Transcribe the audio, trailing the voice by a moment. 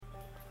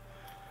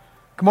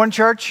Good morning,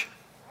 church.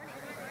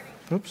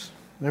 Oops,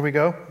 there we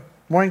go.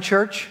 Morning,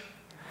 church.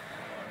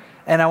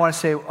 And I want to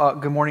say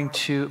good morning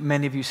to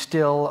many of you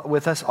still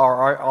with us, or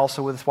are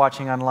also with us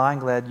watching online.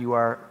 Glad you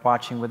are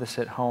watching with us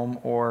at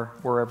home or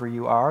wherever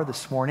you are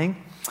this morning.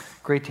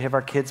 Great to have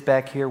our kids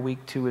back here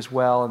week 2 as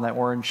well, and that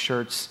orange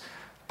shirts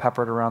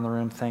peppered around the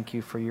room. Thank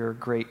you for your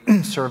great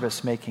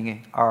service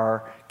making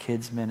our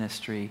kids'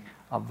 ministry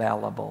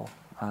available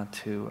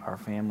to our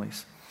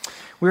families.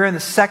 We're in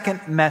the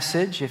second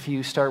message, if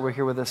you were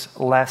here with us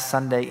last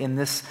Sunday, in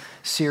this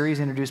series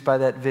introduced by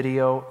that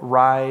video,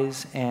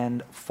 Rise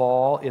and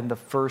Fall, in the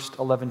first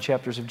 11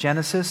 chapters of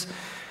Genesis.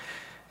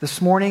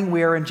 This morning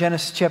we are in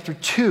Genesis chapter 2.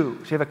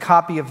 So you have a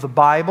copy of the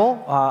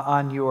Bible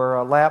on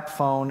your lap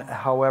phone,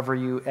 however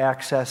you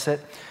access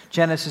it.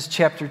 Genesis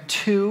chapter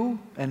 2,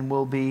 and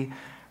we'll be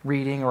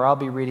reading, or I'll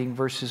be reading,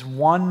 verses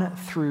 1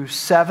 through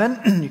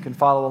 7. You can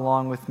follow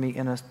along with me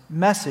in a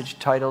message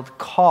titled,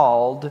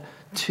 Called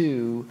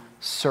to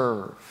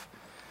Serve.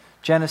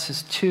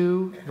 Genesis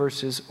 2,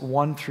 verses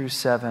 1 through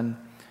 7.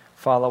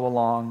 Follow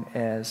along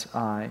as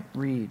I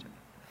read.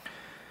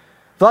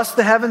 Thus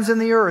the heavens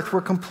and the earth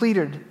were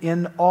completed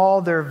in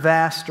all their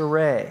vast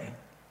array.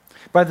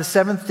 By the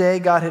seventh day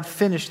God had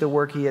finished the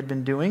work he had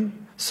been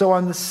doing. So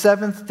on the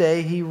seventh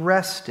day he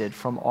rested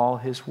from all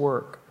his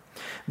work.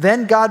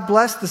 Then God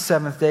blessed the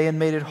seventh day and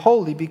made it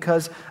holy,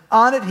 because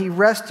on it he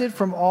rested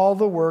from all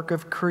the work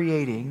of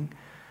creating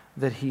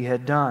that he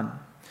had done.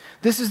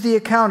 This is the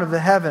account of the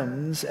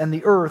heavens and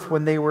the earth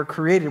when they were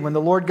created, when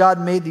the Lord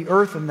God made the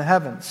earth and the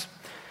heavens.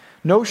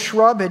 No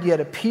shrub had yet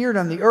appeared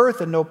on the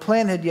earth, and no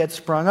plant had yet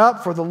sprung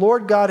up, for the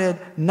Lord God had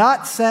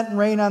not sent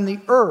rain on the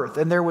earth,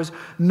 and there was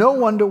no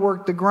one to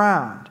work the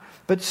ground.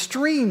 But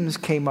streams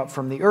came up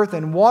from the earth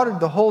and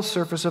watered the whole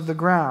surface of the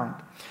ground.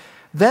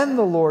 Then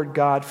the Lord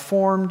God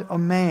formed a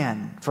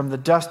man from the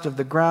dust of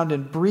the ground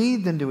and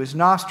breathed into his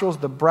nostrils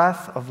the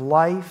breath of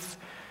life,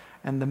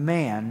 and the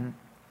man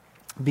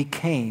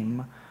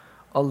became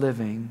a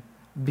living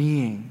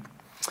being.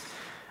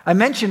 I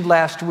mentioned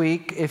last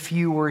week, if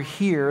you were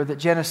here, that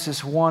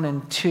Genesis 1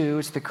 and 2,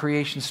 it's the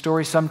creation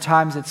story.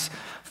 Sometimes it's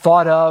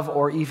thought of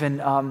or even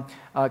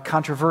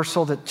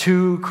controversial that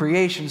two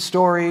creation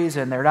stories,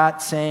 and they're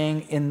not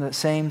saying in the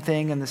same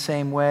thing in the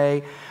same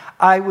way.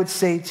 I would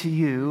say to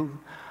you,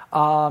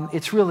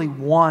 it's really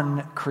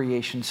one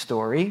creation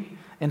story.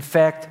 In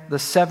fact, the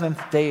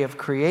seventh day of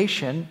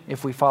creation,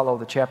 if we follow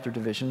the chapter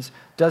divisions,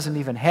 doesn't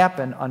even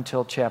happen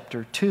until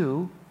chapter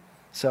 2.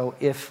 So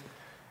if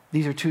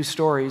these are two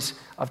stories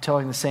of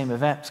telling the same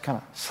event, it's kind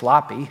of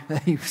sloppy.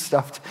 You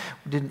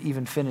didn't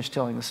even finish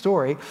telling the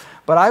story.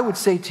 But I would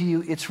say to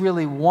you, it's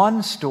really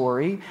one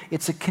story.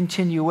 It's a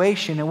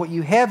continuation. And what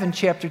you have in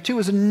chapter 2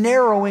 is a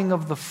narrowing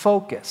of the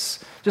focus.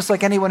 Just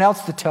like anyone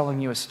else that's telling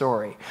you a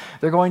story.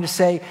 They're going to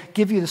say,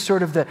 give you the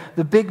sort of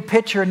the big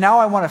picture. Now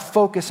I want to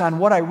focus on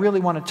what I really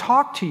want to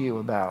talk to you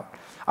about.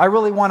 I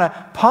really want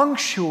to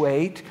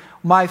punctuate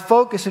my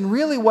focus. And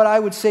really what I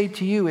would say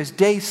to you is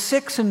day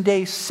 6 and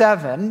day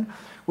 7,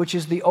 which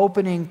is the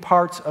opening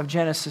parts of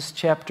Genesis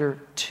chapter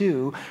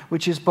 2,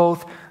 which is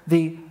both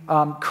the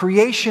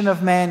creation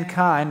of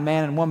mankind,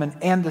 man and woman,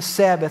 and the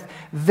Sabbath.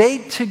 They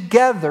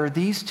together,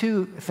 these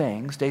two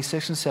things, day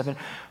 6 and 7,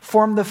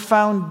 form the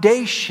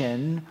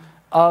foundation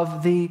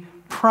of the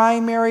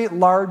primary,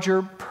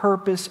 larger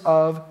purpose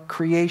of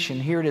creation.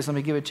 Here it is. Let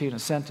me give it to you in a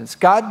sentence.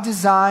 God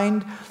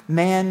designed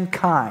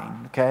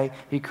mankind, okay?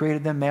 He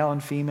created them male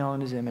and female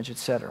in his image,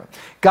 etc.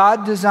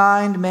 God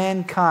designed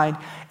mankind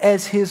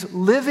as his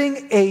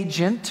living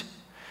agent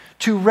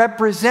to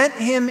represent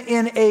him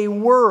in a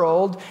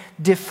world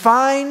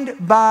defined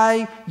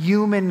by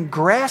human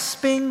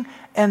grasping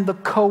and the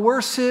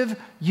coercive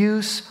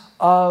use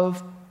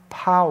of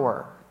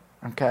power,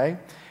 okay?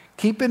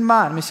 Keep in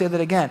mind, let me say that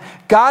again.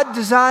 God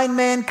designed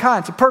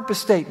mankind, it's a purpose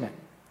statement,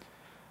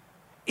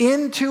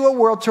 into a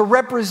world to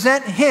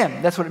represent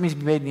him. That's what it means to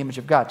be made in the image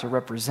of God, to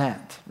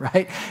represent,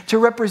 right? To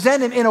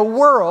represent him in a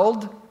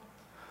world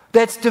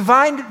that's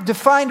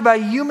defined by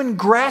human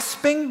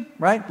grasping,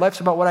 right? Life's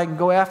about what I can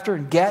go after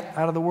and get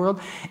out of the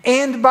world,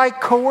 and by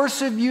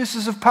coercive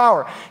uses of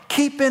power.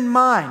 Keep in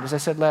mind, as I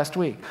said last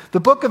week, the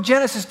book of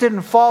Genesis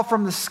didn't fall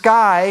from the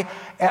sky,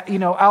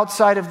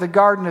 outside of the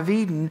Garden of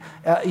Eden.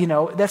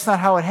 That's not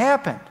how it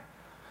happened.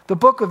 The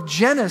book of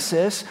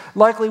Genesis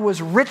likely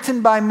was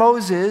written by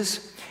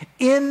Moses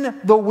in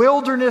the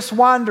wilderness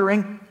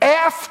wandering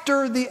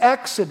after the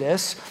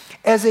Exodus,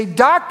 as a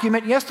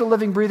document, yes, the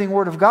living, breathing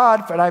Word of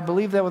God, and I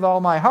believe that with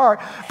all my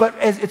heart, but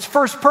as its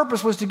first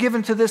purpose was to give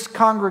into this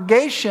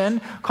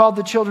congregation called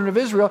the Children of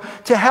Israel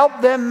to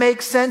help them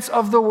make sense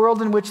of the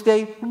world in which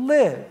they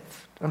lived,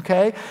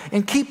 okay?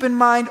 And keep in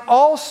mind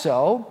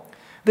also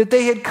that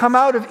they had come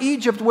out of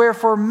Egypt, where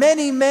for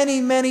many, many,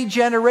 many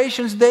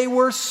generations they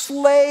were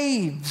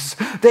slaves.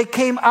 They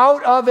came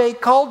out of a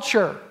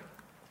culture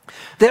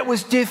that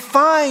was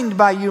defined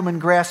by human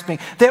grasping,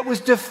 that was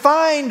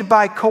defined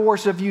by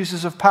coercive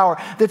uses of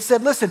power, that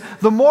said, listen,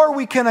 the more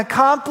we can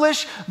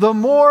accomplish, the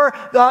more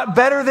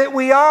better that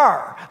we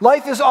are.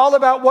 Life is all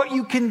about what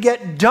you can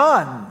get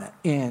done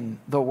in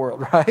the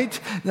world, right?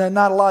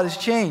 Not a lot has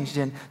changed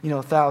in,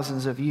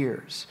 thousands of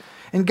years.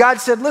 And God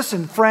said,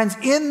 listen, friends,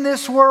 in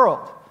this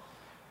world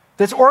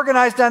that's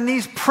organized on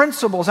these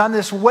principles, on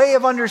this way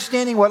of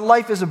understanding what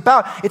life is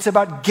about, it's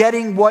about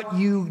getting what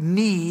you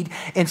need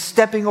and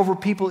stepping over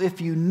people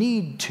if you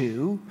need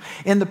to.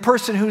 And the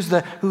person who's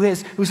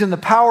in the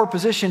power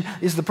position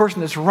is the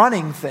person that's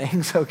running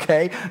things,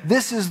 okay?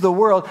 This is the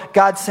world.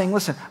 God's saying,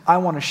 listen, I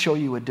want to show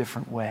you a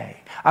different way.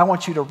 I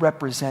want you to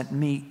represent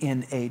me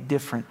in a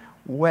different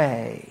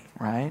way,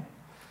 right?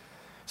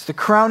 It's the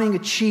crowning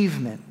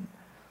achievement.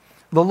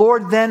 The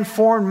Lord then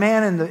formed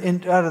man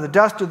out of the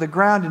dust of the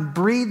ground and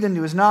breathed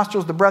into his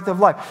nostrils the breath of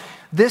life.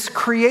 This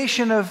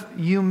creation of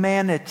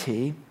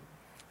humanity,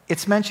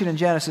 it's mentioned in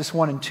Genesis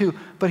 1 and 2,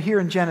 but here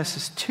in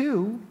Genesis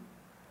 2,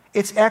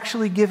 it's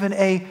actually given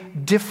a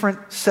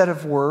different set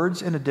of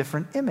words in a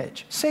different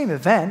image. Same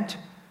event,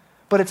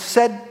 but it's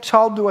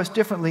told to us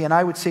differently, and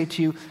I would say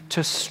to you,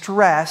 to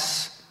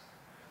stress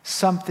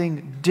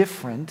something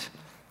different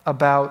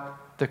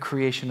about the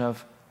creation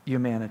of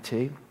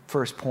humanity.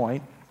 First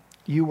point.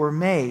 You were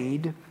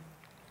made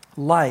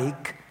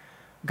like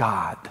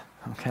God,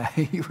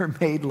 okay? You were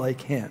made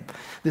like him.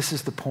 This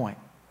is the point.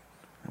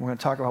 We're going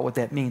to talk about what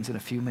that means in a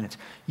few minutes.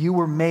 You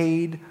were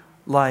made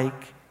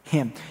like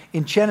him.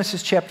 In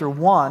Genesis chapter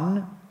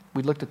 1,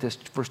 we looked at this,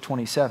 verse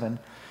 27,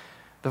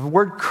 the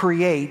word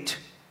create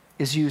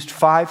is used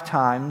 5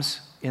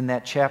 times in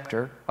that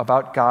chapter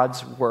about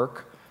God's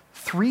work.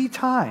 3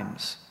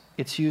 times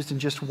it's used in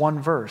just one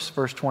verse,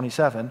 verse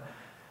 27,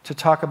 to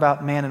talk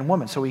about man and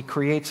woman. So he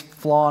creates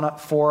flora,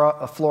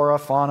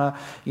 fauna,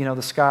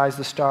 the skies,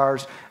 the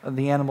stars,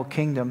 the animal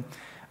kingdom.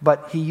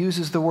 But he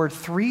uses the word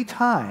 3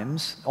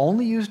 times,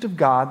 only used of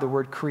God, the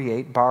word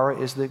create, bara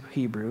is the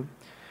Hebrew,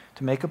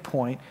 to make a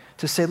point,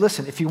 to say,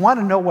 listen, if you want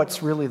to know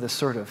what's really the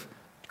sort of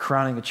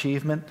crowning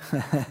achievement,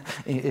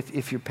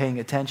 if you're paying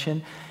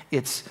attention,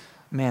 it's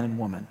man and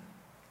woman.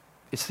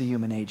 It's the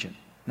human agent.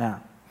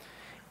 Now,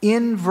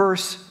 in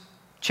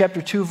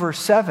chapter 2, verse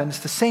 7, it's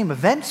the same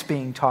events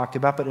being talked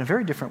about, but in a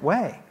very different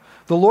way.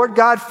 The Lord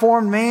God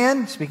formed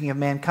man, speaking of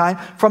mankind,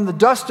 from the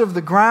dust of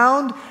the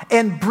ground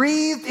and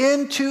breathed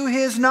into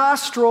his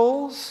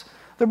nostrils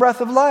the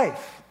breath of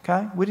life.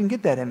 Okay? We didn't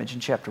get that image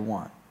in chapter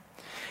 1.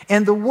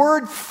 And the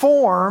word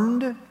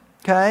formed,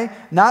 okay,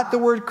 not the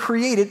word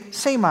created,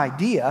 same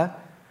idea,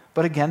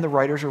 but again, the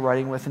writers are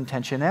writing with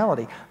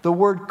intentionality. The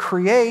word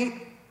create,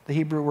 the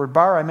Hebrew word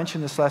bara, I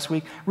mentioned this last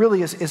week,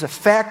 really is a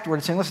fact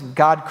word saying, listen,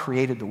 God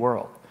created the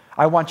world.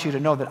 I want you to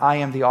know that I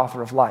am the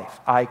author of life.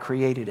 I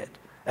created it.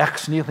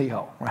 Ex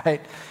nihilo,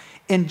 right?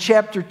 In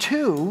chapter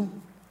 2,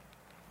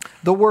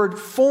 the word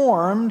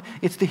formed,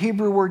 it's the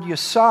Hebrew word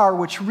yasar,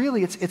 which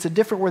really, it's a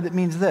different word that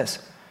means this.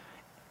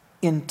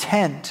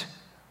 Intent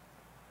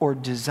or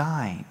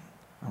design,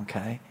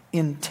 okay?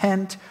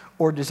 Intent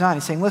or design.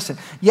 He's saying, listen,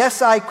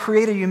 yes, I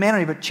created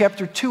humanity, but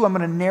chapter 2, I'm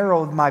going to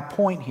narrow my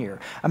point here.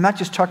 I'm not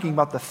just talking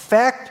about the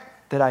fact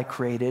that I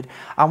created.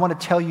 I want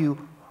to tell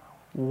you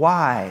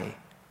why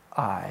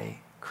I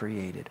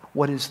created.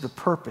 What is the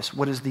purpose?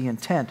 What is the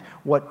intent?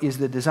 What is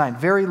the design?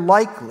 Very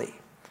likely,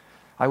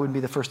 I wouldn't be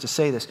the first to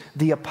say this,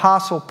 the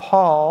Apostle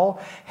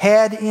Paul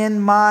had in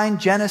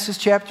mind Genesis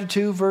chapter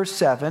 2, verse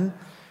 7,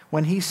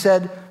 when he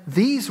said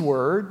these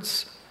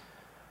words,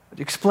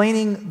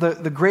 explaining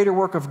the greater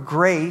work of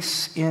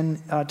grace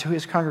to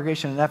his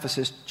congregation in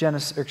Ephesus,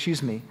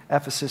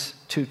 Ephesus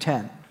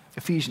 2:10,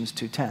 Ephesians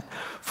 2:10.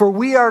 For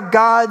we are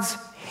God's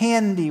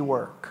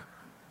handiwork.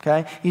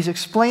 Okay, he's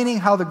explaining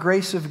how the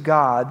grace of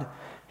God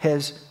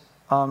has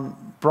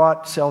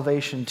brought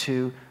salvation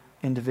to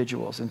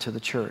individuals and to the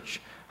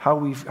church.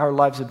 How our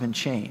lives have been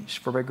changed.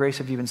 For by grace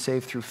have you been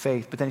saved through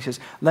faith. But then he says,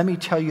 let me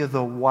tell you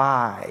the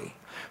why.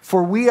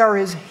 For we are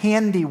his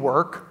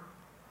handiwork,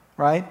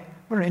 right?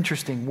 What an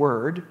interesting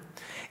word.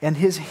 And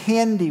his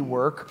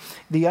handiwork,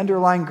 the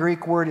underlying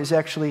Greek word is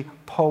actually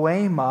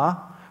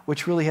poema,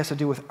 which really has to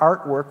do with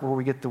artwork, where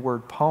we get the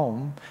word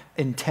poem,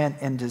 intent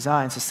and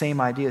design. It's the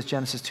same idea as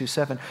Genesis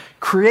 2:7.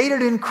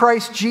 Created in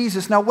Christ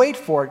Jesus. Now wait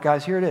for it,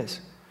 guys. Here it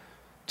is.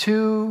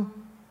 To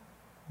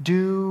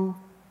do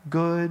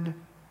good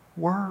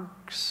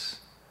works.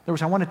 In other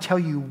words, I want to tell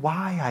you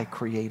why I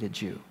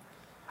created you.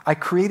 I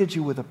created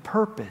you with a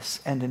purpose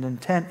and an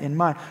intent in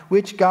mind,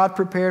 which God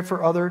prepared for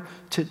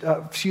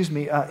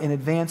in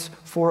advance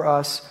for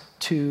us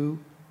to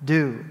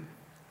do.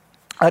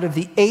 Out of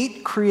the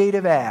 8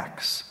 creative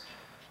acts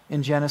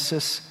in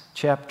Genesis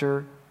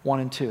chapter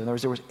 1 and 2. In other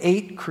words, there was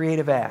 8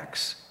 creative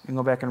acts. You can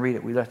go back and read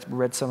it. We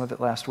read some of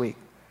it last week.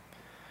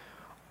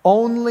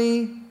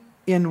 Only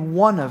in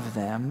one of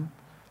them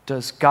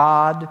does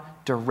God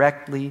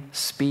directly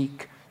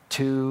speak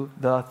to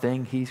the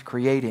thing he's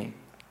creating.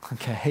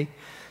 Okay?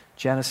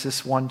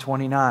 Genesis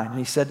 1:29. And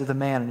he said to the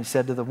man and he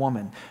said to the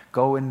woman,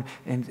 go and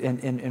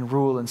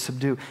rule and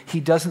subdue. He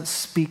doesn't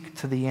speak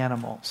to the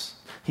animals.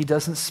 He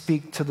doesn't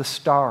speak to the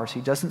stars.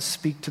 He doesn't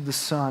speak to the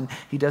sun.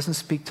 He doesn't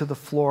speak to the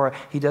flora.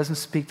 He doesn't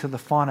speak to the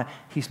fauna.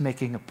 He's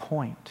making a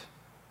point,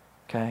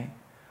 okay?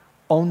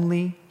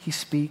 Only he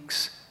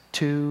speaks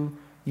to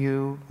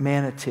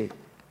humanity.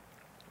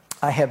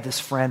 I have this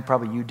friend,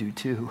 probably you do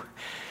too,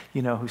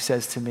 who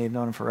says to me, I've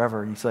known him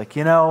forever, and he's like,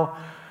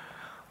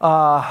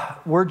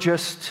 we're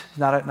just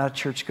not a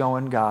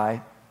church-going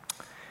guy.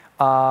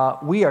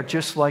 We are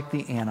just like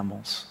the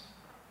animals.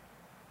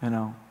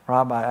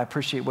 Rob, I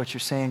appreciate what you're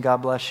saying. God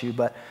bless you,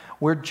 but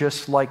we're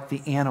just like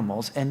the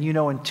animals. And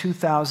in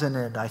 2000,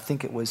 and I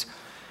think it was,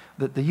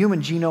 the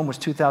human genome was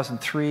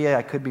 2003.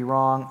 I could be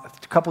wrong.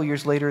 A couple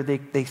years later,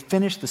 they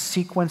finished the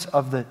sequence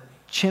of the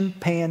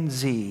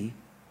chimpanzee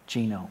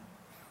genome.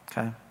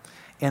 Okay,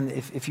 and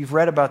if you've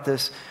read about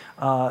this,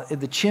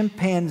 the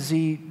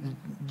chimpanzee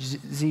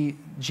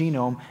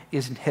genome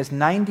has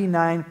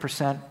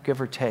 99%, give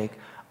or take,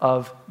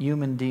 of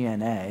human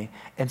DNA.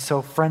 And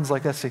so friends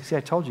like that say, see,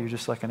 I told you, you're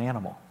just like an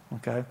animal.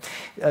 Okay,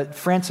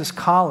 Francis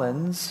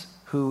Collins,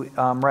 who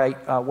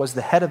was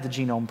the head of the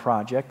Genome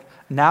Project,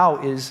 now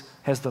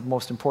has the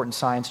most important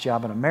science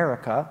job in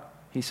America.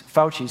 He's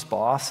Fauci's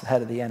boss,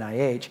 head of the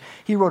NIH.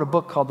 He wrote a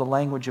book called The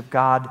Language of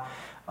God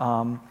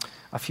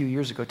a few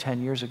years ago,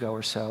 10 years ago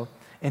or so.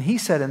 And he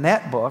said in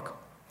that book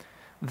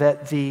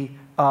that the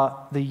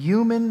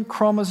human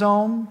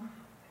chromosome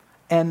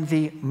and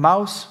the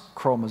mouse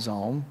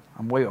chromosome,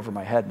 I'm way over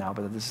my head now,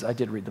 but I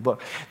did read the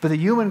book, but the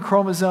human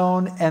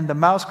chromosome and the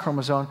mouse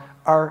chromosome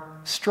are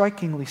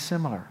strikingly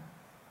similar.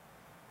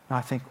 Now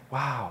I think,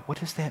 wow, what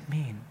does that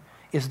mean?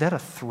 Is that a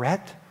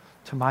threat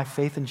to my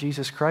faith in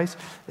Jesus Christ?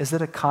 Is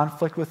that a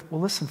conflict with, well,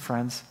 listen,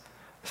 friends,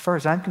 as far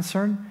as I'm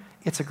concerned,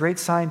 it's a great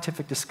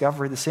scientific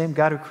discovery. The same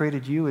God who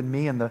created you and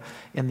me in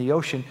the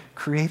ocean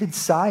created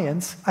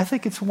science. I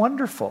think it's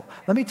wonderful.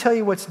 Let me tell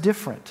you what's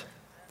different,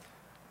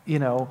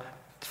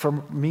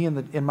 from me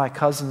and my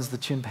cousins, the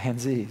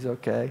chimpanzees,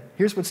 okay?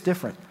 Here's what's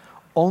different.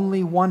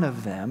 Only one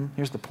of them,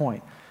 here's the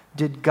point,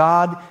 did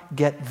God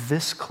get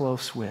this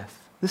close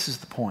with. This is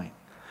the point.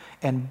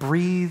 And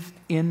breathed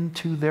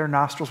into their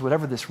nostrils,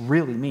 whatever this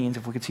really means,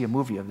 if we could see a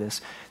movie of this,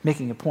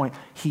 making a point.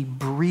 He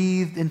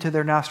breathed into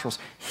their nostrils.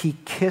 He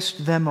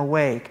kissed them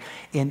awake.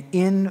 And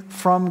in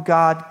from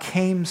God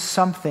came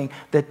something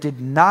that did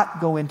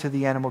not go into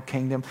the animal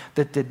kingdom,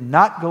 that did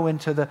not go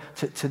into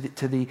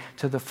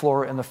the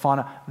flora and the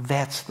fauna.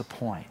 That's the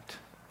point,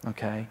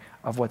 okay,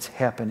 of what's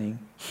happening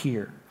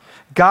here.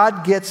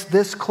 God gets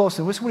this close,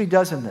 and this is what he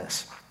does in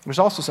this. There's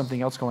also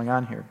something else going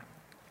on here.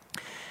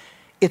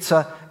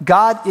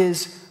 God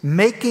is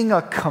making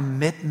a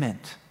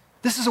commitment.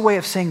 This is a way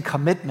of saying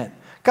commitment.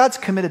 God's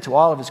committed to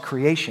all of his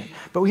creation.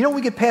 But when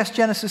we get past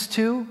Genesis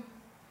 2,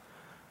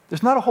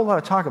 there's not a whole lot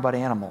of talk about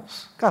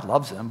animals. God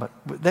loves them, but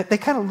they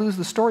kind of lose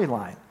the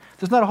storyline.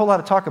 There's not a whole lot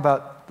of talk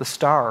about the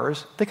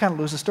stars. They kind of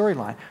lose the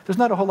storyline. There's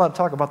not a whole lot of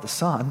talk about the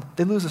sun.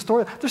 They lose the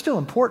story. They're still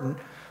important.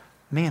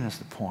 Man is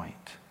the point.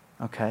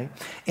 Okay?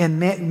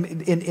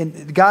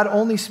 And God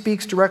only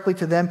speaks directly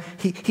to them.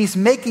 He's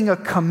making a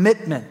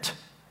commitment.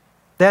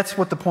 That's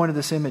what the point of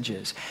this image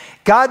is.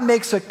 God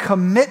makes a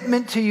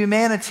commitment to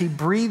humanity,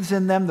 breathes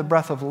in them the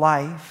breath of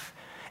life,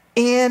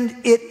 and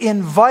it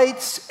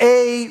invites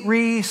a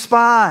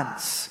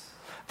response.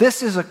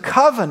 This is a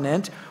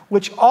covenant,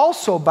 which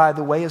also, by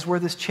the way, is where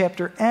this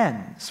chapter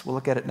ends. We'll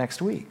look at it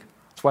next week.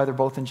 That's why they're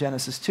both in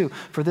Genesis 2.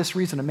 For this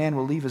reason, a man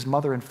will leave his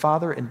mother and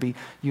father and be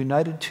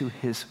united to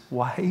his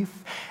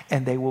wife,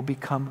 and they will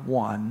become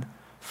one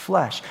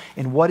flesh.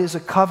 And what is a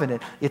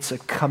covenant? It's a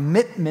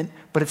commitment,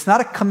 but it's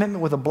not a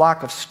commitment with a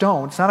block of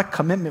stone. It's not a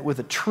commitment with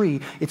a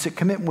tree. It's a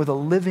commitment with a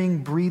living,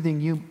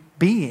 breathing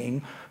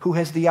being who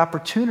has the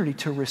opportunity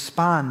to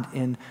respond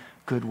in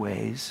good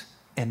ways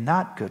and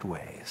not good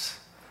ways.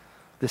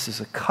 This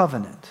is a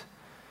covenant.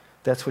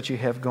 That's what you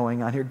have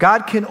going on here.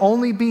 God can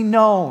only be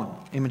known,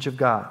 image of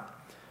God.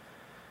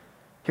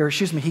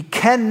 He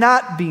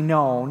cannot be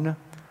known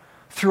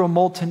through a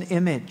molten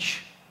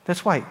image.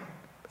 That's why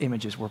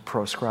images were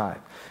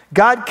proscribed.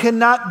 God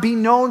cannot be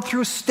known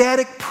through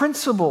static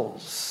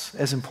principles,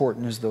 as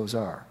important as those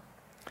are.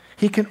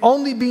 He can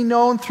only be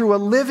known through a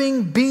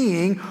living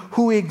being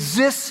who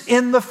exists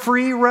in the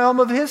free realm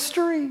of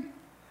history.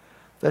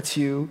 That's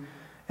you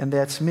and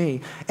that's me.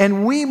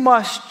 And we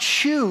must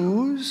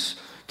choose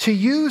to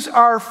use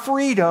our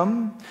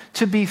freedom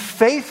to be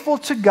faithful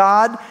to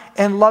God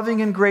and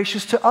loving and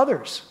gracious to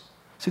others.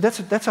 See, that's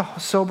a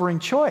sobering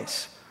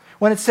choice.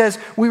 When it says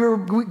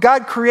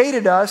God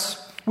created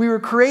us, we were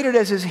created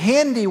as his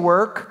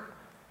handiwork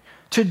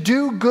to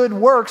do good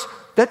works.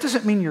 That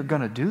doesn't mean you're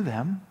going to do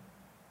them,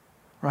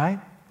 right?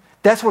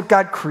 That's what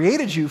God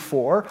created you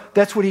for.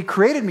 That's what he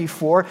created me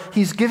for.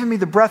 He's given me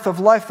the breath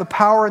of life, the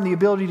power, and the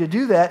ability to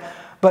do that.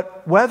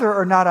 But whether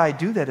or not I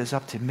do that is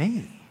up to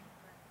me.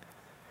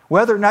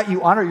 Whether or not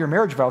you honor your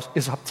marriage vows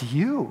is up to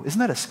you. Isn't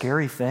that a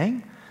scary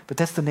thing? But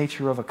that's the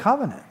nature of a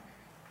covenant,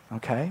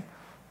 okay?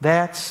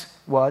 That's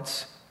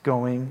what's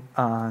going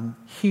on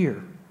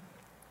here.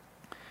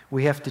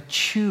 We have to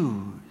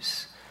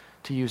choose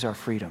to use our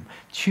freedom.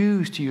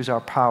 Choose to use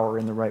our power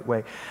in the right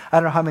way. I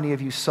don't know how many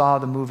of you saw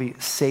the movie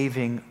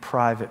Saving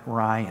Private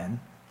Ryan.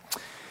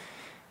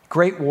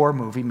 Great war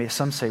movie.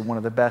 Some say one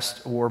of the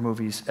best war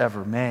movies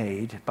ever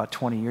made, about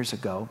 20 years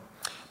ago.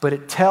 But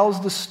it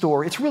tells the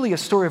story. It's really a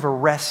story of a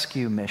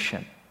rescue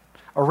mission.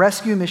 A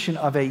rescue mission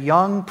of a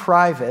young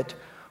private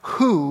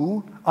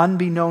who,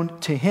 unbeknown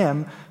to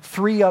him,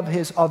 3 of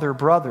his other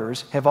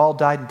brothers have all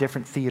died in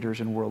different theaters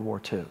in World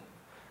War II.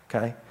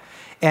 Okay?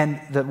 And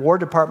the War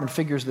Department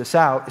figures this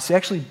out. It's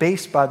actually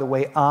based, by the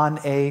way, on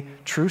a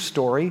true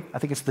story. I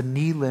think it's the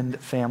Neeland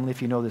family,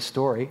 if you know this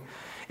story.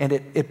 And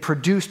it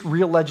produced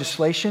real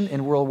legislation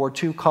in World War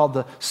II called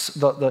the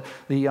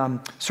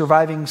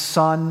Surviving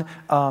Son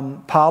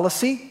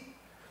policy.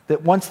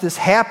 That once this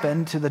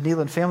happened to the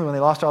Neeland family, when they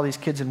lost all these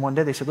kids in one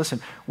day, they said,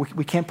 listen,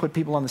 we can't put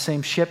people on the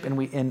same ship, and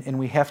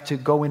we have to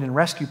go in and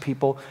rescue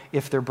people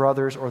if their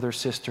brothers or their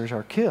sisters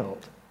are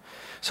killed.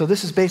 So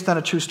this is based on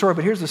a true story,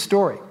 but here's the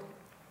story.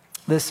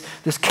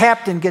 This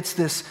captain gets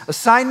this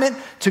assignment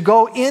to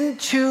go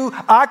into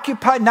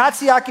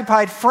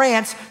Nazi-occupied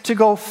France to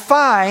go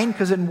find,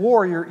 because in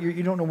war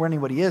you don't know where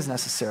anybody is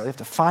necessarily. You have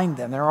to find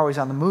them. They're always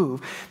on the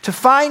move. To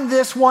find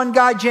this one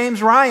guy,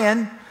 James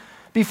Ryan,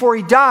 before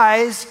he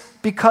dies,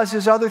 because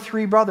his other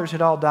 3 brothers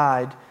had all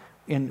died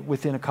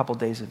within a couple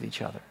days of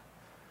each other.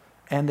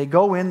 And they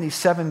go in, these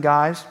 7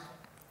 guys.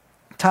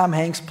 Tom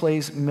Hanks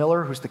plays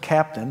Miller, who's the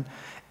captain.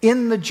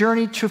 In the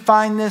journey to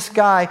find this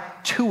guy,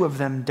 2 of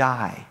them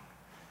die.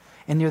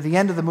 And near the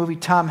end of the movie,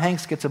 Tom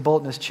Hanks gets a bullet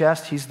in his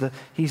chest. He's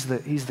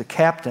the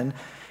captain,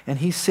 and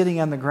he's sitting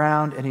on the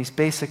ground, and he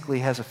basically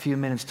has a few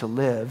minutes to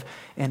live,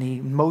 and he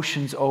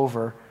motions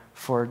over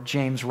for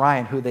James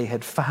Ryan, who they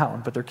had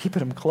found, but they're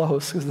keeping him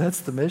close because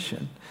that's the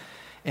mission.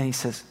 And he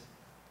says,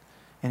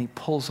 and he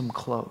pulls him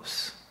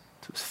close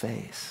to his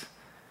face,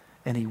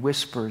 and he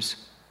whispers,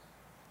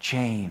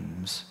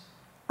 James,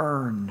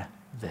 earn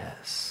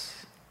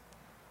this.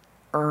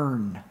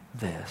 Earn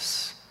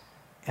this.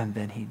 And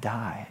then he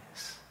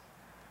dies.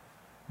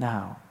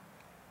 Now,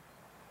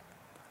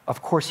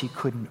 of course he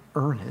couldn't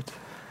earn it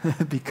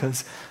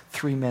because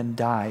 3 men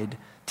died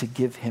to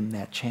give him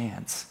that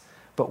chance.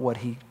 But what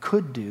he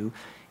could do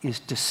is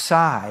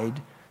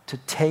decide to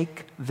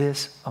take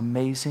this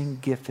amazing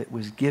gift that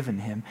was given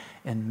him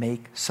and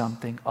make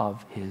something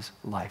of his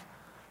life.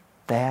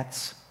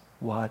 That's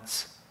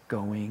what's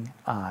going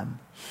on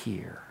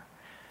here.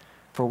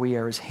 For we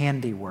are his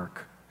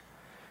handiwork,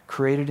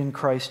 created in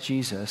Christ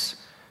Jesus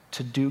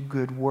to do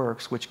good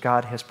works, which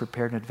God has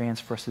prepared in advance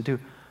for us to do.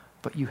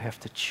 But you have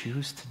to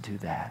choose to do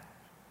that,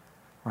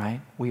 right?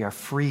 We are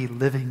free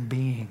living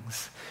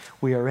beings.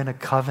 We are in a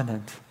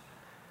covenant.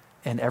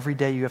 And every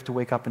day you have to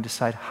wake up and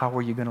decide, how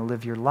are you going to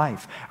live your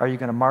life? Are you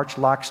going to march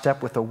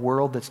lockstep with a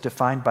world that's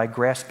defined by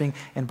grasping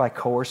and by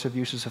coercive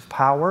uses of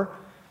power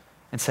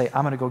and say,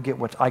 I'm going to go get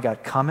what I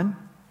got coming?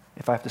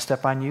 If I have to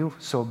step on you,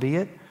 so be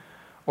it.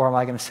 Or am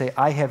I going to say,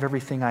 I have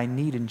everything I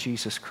need in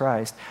Jesus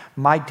Christ.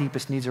 My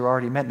deepest needs are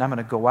already met, and I'm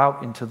going to go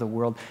out into the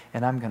world,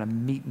 and I'm going to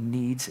meet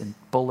needs and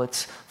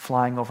bullets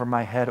flying over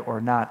my head or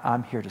not.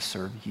 I'm here to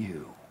serve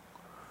you.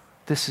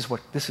 This is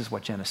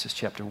what Genesis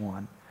chapter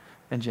 1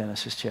 and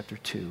Genesis chapter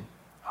 2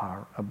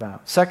 are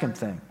about. Second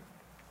thing.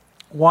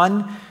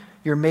 1,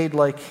 you're made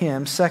like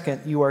him. 2,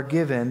 you are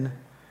given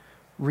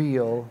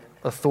real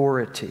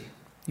authority.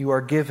 You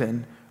are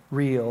given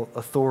real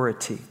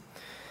authority.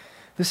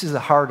 This is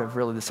the heart of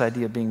really this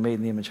idea of being made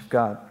in the image of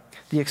God.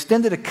 The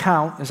extended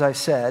account, as I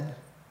said,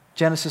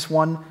 Genesis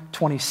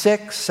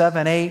 1:26,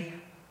 7:8,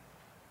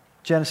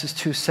 Genesis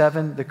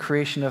 2:7, the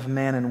creation of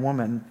man and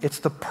woman. It's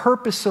the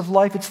purpose of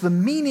life. It's the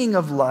meaning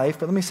of life.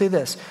 But let me say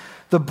this.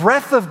 The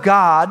breath of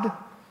God,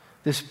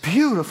 this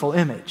beautiful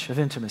image of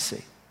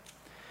intimacy,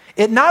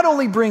 it not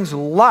only brings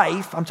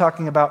life, I'm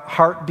talking about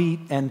heartbeat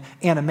and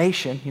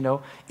animation,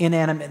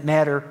 inanimate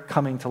matter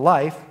coming to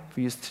life. If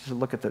we used to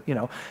look at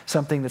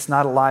something that's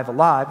not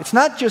alive. It's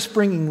not just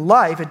bringing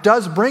life, it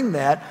does bring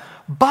that,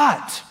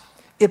 but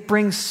it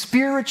brings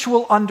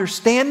spiritual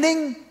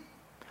understanding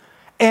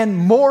and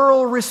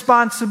moral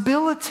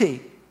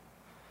responsibility.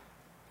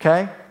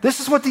 Okay? This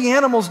is what the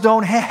animals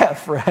don't have,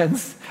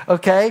 friends.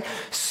 Okay?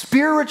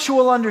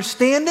 Spiritual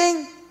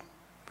understanding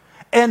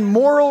and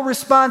moral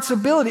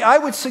responsibility. I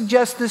would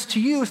suggest this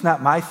to you, it's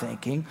not my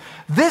thinking.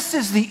 This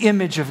is the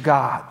image of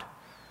God.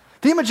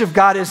 The image of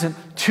God isn't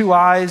 2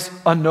 eyes,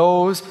 a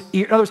nose,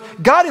 ear. In other words,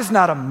 God is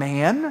not a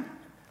man.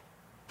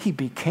 He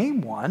became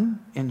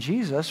one in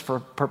Jesus for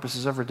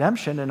purposes of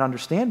redemption and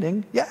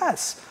understanding,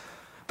 yes.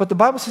 But the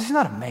Bible says he's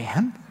not a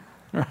man,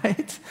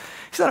 right?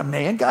 He's not a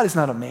man. God is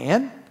not a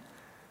man.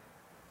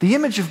 The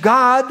image of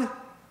God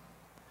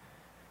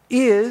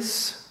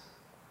is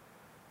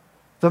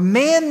the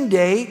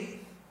mandate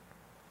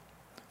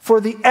for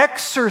the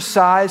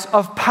exercise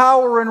of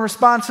power and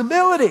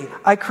responsibility.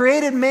 I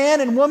created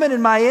man and woman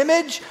in my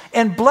image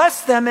and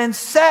blessed them and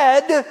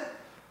said,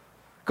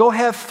 go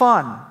have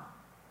fun.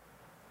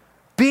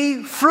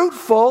 Be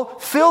fruitful,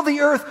 fill the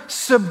earth,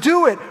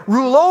 subdue it,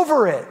 rule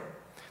over it.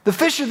 the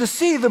fish of the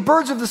sea, the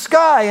birds of the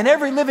sky, and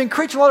every living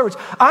creature. In other words,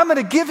 I'm going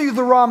to give you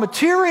the raw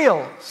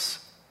materials.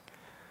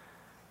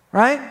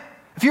 Right?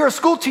 If you're a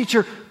school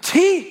teacher,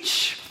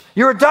 teach.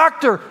 You're a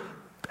doctor,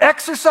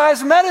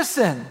 exercise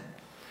medicine.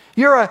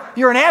 You're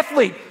an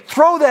athlete,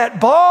 throw that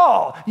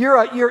ball. You're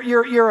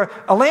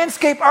a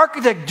landscape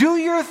architect, do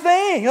your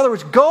thing. In other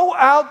words, go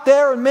out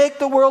there and make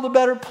the world a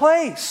better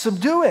place.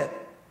 Subdue it.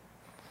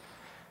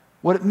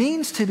 What it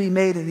means to be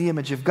made in the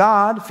image of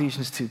God,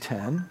 Ephesians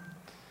 2:10,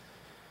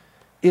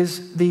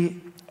 is the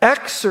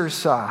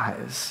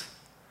exercise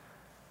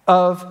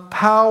of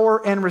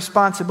power and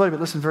responsibility. But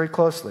listen very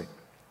closely.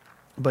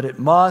 But it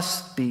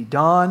must be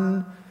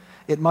done,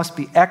 it must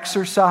be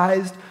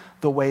exercised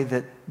the way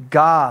that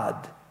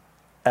God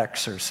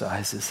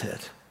exercises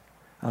it.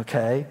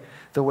 Okay?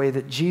 The way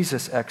that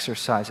Jesus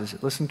exercises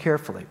it. Listen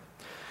carefully.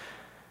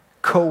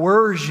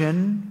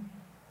 Coercion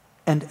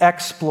and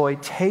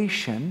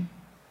exploitation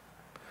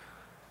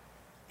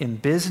in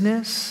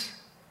business,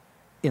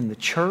 in the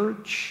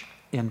church,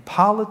 in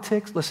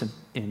politics, listen,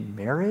 in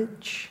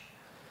marriage,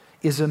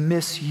 is a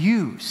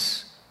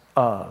misuse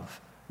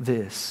of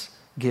this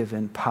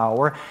given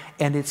power.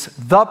 And it's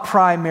the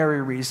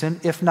primary reason,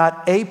 if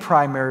not a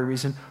primary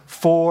reason,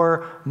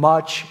 for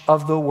much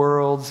of the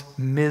world's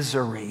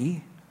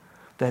misery,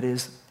 that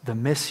is, the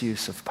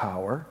misuse of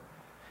power,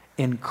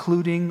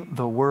 including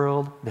the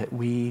world that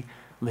we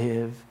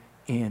live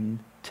in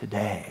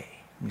today.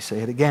 Let me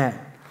say it again.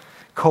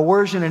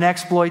 Coercion and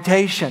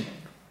exploitation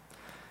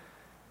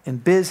in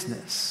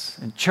business,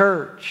 in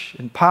church,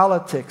 in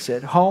politics,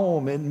 at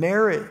home, in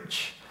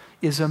marriage,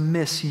 is a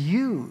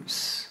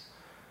misuse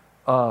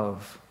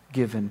of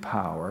given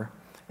power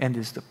and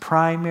is the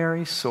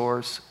primary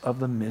source of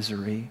the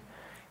misery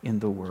in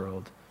the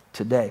world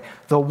today.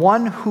 The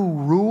one who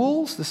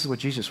rules, this is what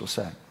Jesus will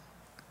say,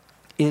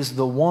 is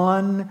the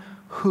one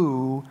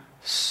who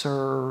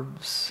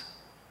serves,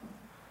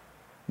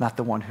 not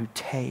the one who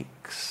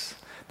takes,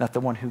 not the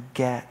one who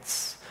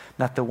gets,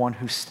 not the one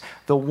who...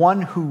 The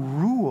one who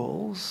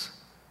rules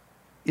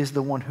is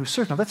the one who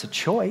serves. Now that's a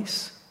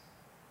choice.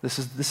 This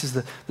is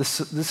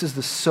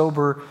the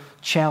sober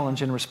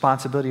challenge and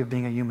responsibility of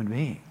being a human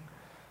being,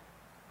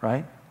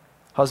 right?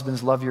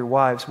 Husbands, love your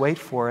wives. Wait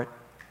for it,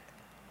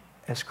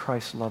 as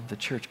Christ loved the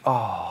church.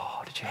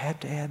 Oh, did you have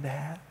to add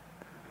that?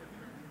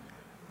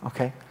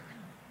 Okay,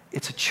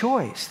 it's a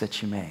choice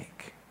that you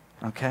make.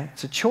 Okay,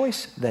 it's a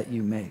choice that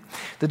you make.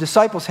 The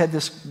disciples had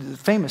this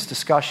famous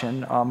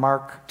discussion,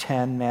 Mark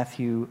 10,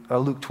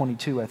 Luke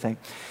 22, I think,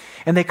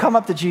 and they come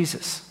up to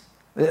Jesus.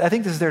 I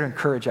think this is there to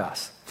encourage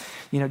us.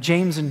 You know,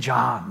 James and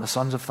John, the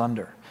sons of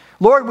thunder.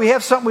 Lord, we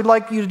have something we'd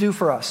like you to do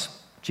for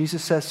us.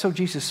 Jesus says,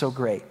 Jesus, so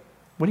great.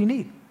 What do you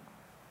need?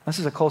 This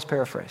is a close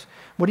paraphrase.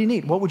 What do you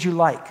need? What would you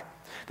like?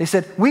 They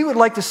said, we would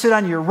like to sit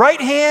on your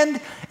right hand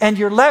and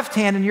your left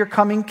hand in your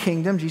coming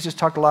kingdom. Jesus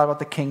talked a lot about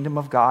the kingdom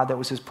of God. That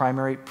was his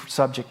primary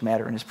subject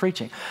matter in his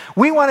preaching.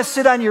 We want to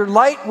sit on your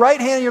right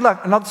hand and your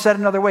left. And I'll say it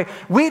another way.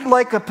 We'd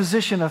like a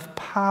position of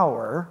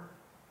power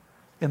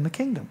in the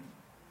kingdom.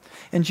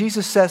 And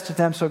Jesus says to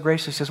them so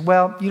graciously, says,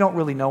 well, you don't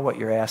really know what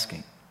you're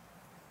asking.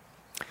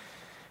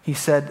 He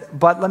said,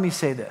 but let me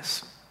say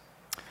this.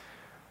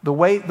 The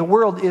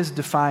world is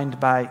defined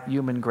by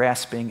human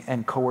grasping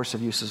and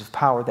coercive uses of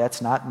power.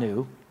 That's not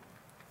new.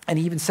 And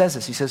he even says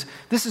this. He says,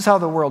 this is how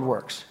the world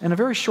works. In a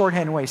very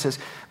shorthand way, he says,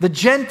 the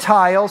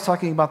Gentiles,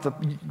 talking about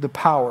the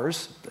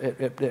powers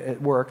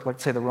at work,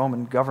 let's say the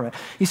Roman government,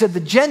 he said,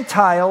 the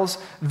Gentiles,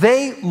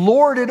 they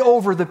lorded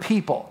over the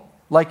people.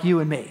 Like you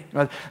and me.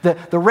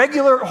 The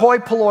regular hoi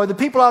polloi, the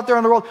people out there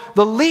in the world,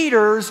 the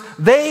leaders,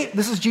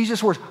 this is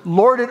Jesus' words,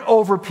 lorded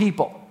over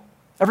people.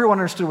 Everyone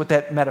understood what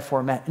that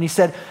metaphor meant. And he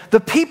said, the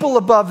people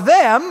above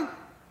them,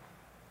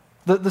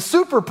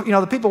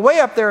 the people way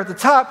up there at the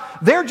top,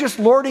 they're just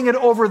lording it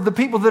over the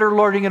people that are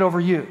lording it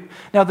over you.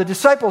 Now the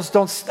disciples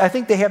I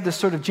think they have this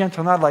sort of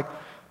gentle nod like,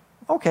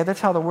 okay,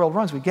 that's how the world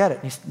runs, we get it.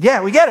 And he said,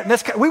 yeah, we get it.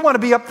 And we want to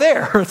be up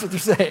there. That's what they're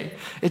saying.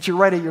 It's your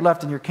right or your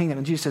left in your kingdom.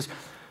 And Jesus says,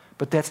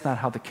 but that's not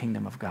how the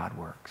kingdom of God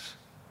works.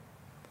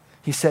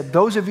 He said,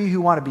 those of you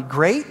who want to be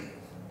great,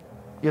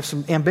 you have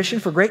some ambition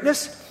for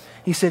greatness,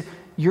 he said,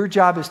 your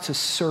job is to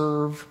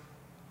serve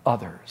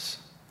others.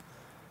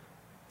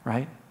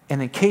 Right?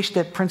 And in case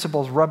that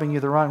principle is rubbing you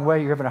the wrong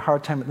way, you're having a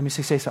hard time, let me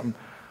say something.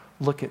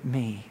 Look at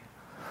me.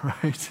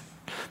 Right?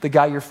 The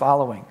guy you're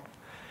following.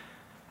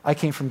 I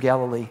came from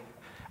Galilee.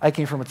 I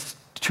came from a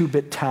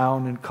two-bit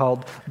town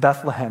called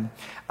Bethlehem.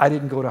 I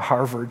didn't go to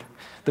Harvard.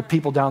 The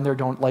people down there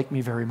don't like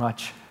me very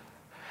much.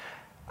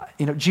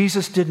 You know,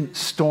 Jesus didn't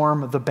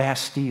storm the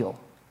Bastille.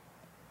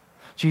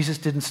 Jesus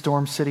didn't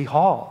storm City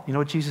Hall. You know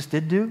what Jesus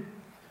did do?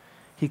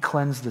 He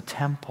cleansed the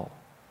temple.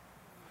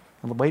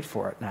 And wait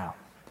for it now.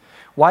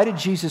 Why did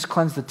Jesus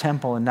cleanse the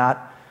temple and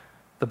not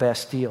the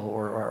Bastille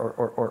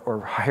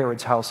or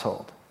Herod's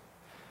household?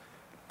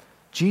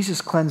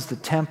 Jesus cleansed the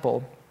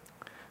temple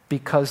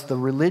because the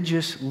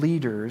religious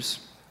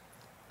leaders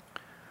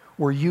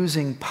were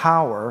using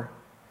power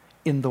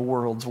in the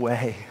world's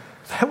way.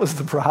 That was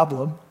the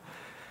problem.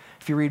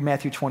 If you read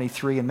Matthew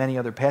 23 and many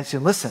other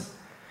passages, listen,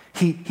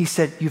 He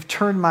said, you've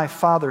turned my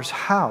Father's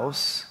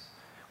house,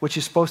 which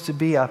is supposed to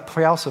be a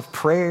house of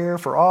prayer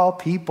for all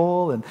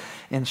people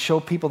and show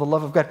people the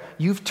love of God.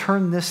 You've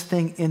turned this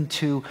thing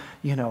into,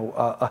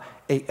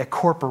 a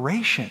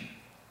corporation.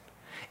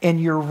 And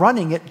you're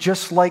running it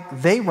just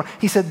like they run.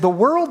 He said, the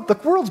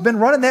world's been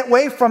running that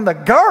way from the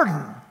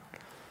garden.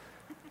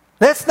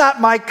 That's not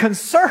my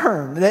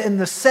concern in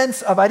the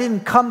sense of I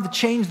didn't come to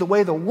change the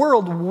way the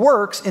world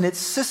works in its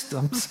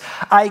systems.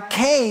 I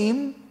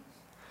came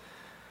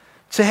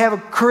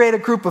to create a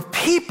group of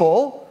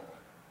people,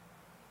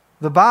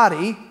 the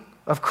body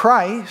of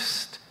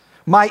Christ,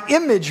 my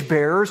image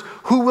bearers,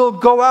 who will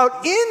go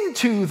out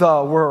into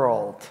the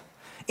world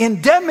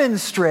and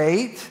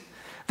demonstrate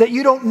that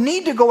you don't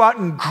need to go out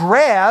and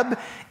grab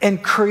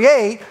and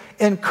create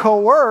and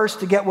coerce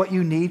to get what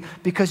you need,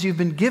 because you've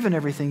been given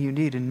everything you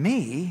need in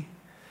me.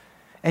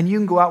 And you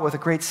can go out with a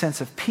great sense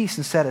of peace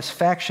and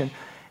satisfaction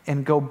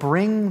and go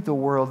bring the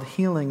world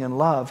healing and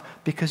love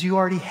because you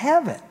already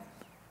have it.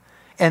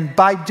 And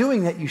by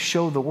doing that, you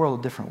show the world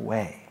a different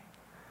way.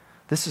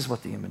 This is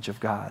what the image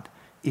of God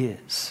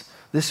is.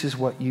 This is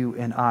what you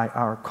and I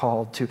are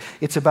called to.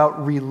 It's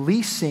about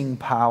releasing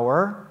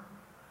power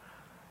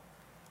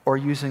or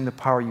using the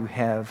power you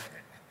have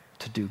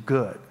to do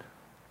good.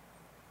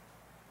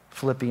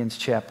 Philippians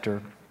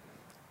chapter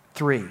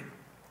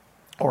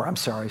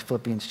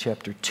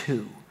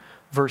 2,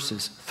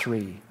 verses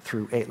 3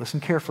 through 8. Listen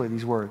carefully to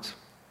these words.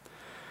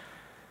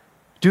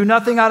 Do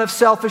nothing out of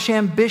selfish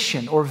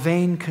ambition or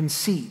vain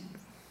conceit.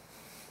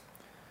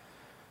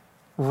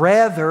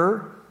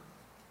 Rather,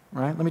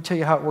 right? Let me tell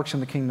you how it works in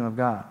the kingdom of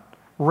God.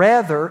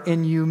 Rather,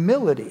 in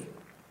humility,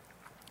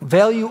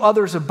 value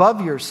others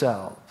above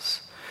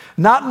yourselves,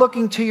 not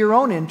looking to your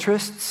own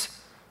interests,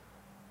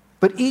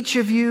 but each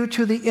of you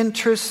to the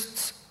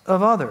interests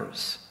of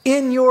others.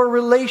 In your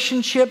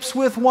relationships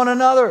with one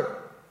another,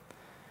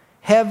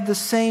 have the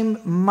same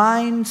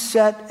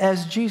mindset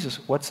as Jesus.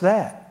 What's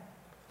that?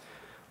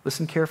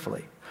 Listen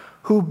carefully.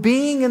 Who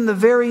being in the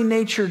very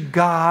nature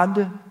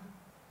God,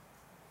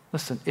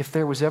 listen, if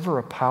there was ever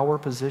a power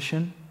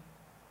position,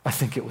 I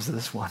think it was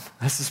this one.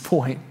 That's his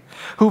point.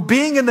 Who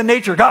being in the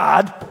nature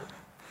God,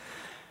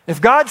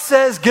 if God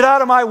says, get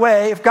out of my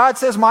way, if God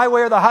says my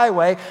way or the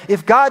highway,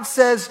 if God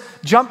says,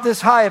 jump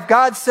this high, if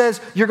God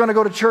says, you're going to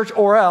go to church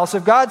or else,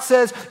 if God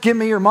says, give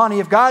me your money,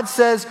 if God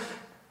says,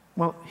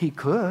 well, he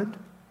could.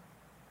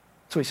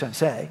 That's what he's trying to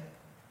say.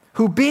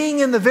 Who being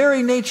in the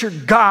very nature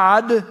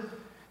God,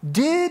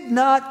 did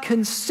not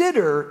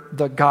consider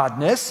the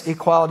godness,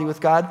 equality with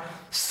God,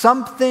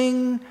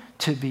 something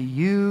to be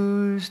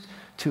used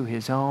to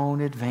his own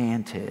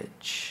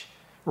advantage.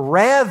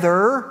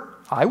 Rather,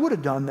 I would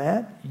have done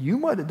that. You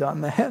might have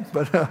done that.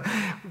 But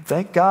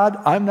thank God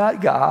I'm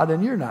not God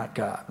and you're not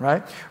God,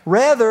 right?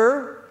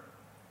 Rather,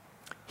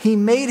 he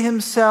made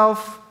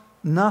himself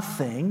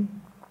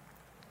nothing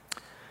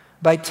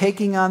by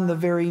taking on the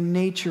very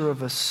nature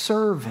of a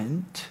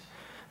servant,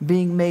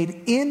 being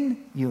made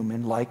in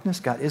human likeness.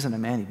 God isn't a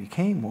man, he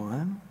became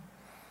one.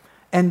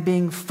 And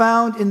being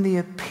found in the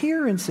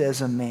appearance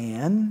as a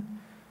man,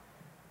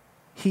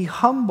 he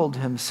humbled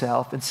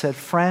himself and said,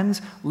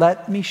 friends,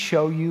 let me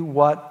show you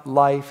what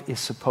life is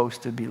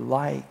supposed to be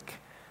like.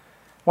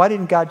 Why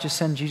didn't God just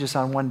send Jesus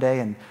on one day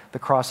and the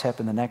cross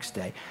happened the next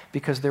day?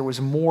 Because there was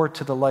more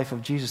to the life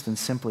of Jesus than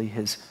simply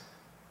his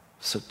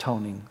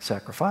atoning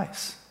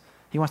sacrifice.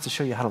 He wants to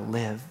show you how to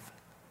live.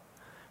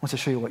 He wants to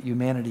show you what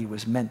humanity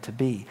was meant to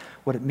be,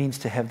 what it means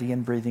to have the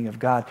inbreathing of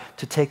God,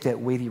 to take that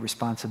weighty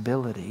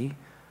responsibility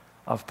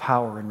of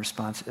power and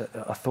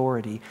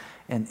authority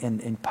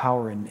and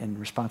power and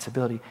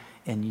responsibility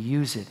and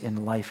use it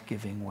in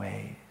life-giving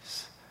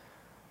ways.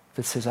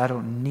 That says, I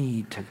don't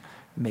need to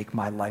make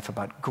my life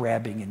about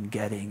grabbing and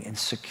getting and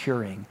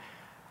securing.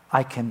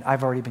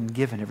 I've already been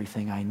given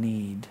everything I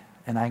need,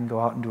 and I can go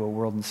out into a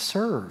world and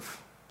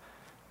serve.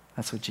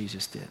 That's what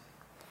Jesus did.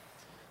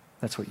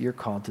 That's what you're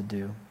called to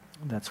do.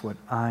 That's what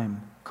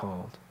I'm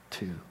called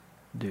to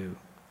do.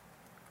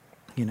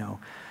 You know,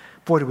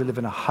 boy, do we live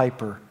in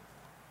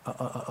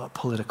a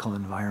political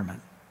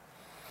environment.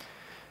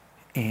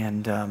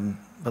 And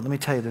but let me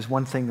tell you, there's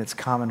one thing that's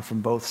common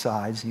from both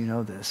sides. You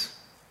know this.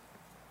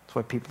 That's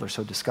why people are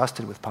so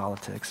disgusted with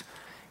politics,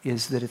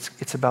 is that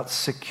it's about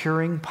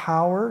securing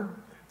power,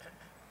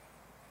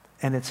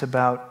 and it's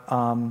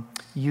about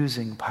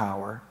using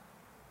power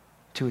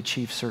to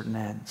achieve certain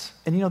ends.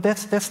 And you know,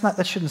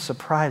 that shouldn't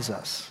surprise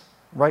us.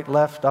 Right,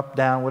 left, up,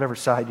 down, whatever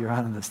side you're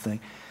on in this thing.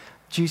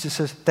 Jesus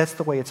says, that's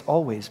the way it's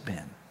always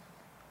been.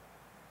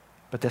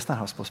 But that's not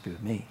how it's supposed to be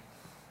with me.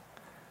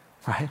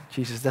 Right?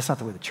 Jesus, that's not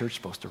the way the church is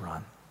supposed to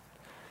run.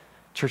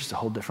 Church is a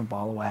whole different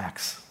ball of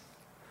wax.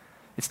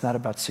 It's not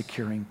about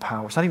securing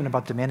power. It's not even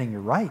about demanding your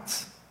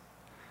rights.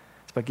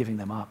 It's about giving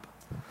them up.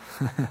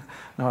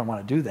 No, I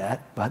want to do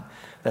that, but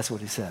that's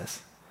what he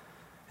says.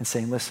 And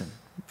saying, listen,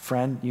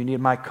 friend, you need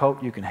my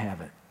coat, you can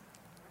have it.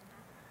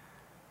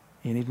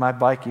 You need my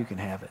bike, you can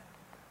have it.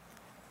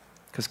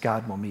 Because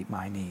God will meet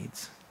my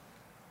needs.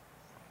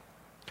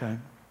 Okay?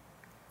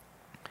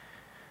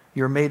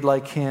 You're made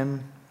like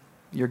him.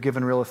 You're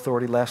given real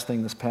authority. Last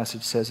thing this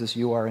passage says is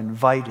you are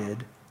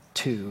invited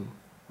to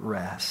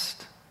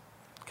rest.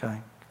 Okay?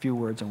 A few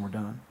words and we're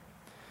done.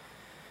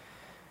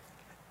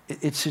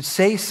 It should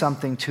say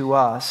something to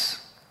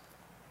us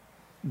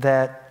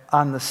that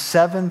on the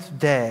seventh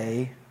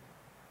day,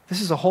 this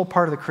is a whole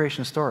part of the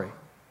creation story,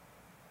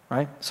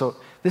 right? So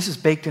this is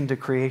baked into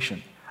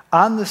creation.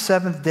 On the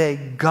seventh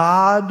day,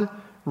 God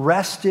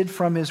rested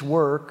from his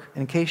work.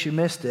 In case you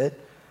missed it,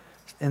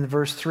 in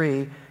verse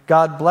 3,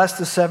 God blessed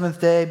the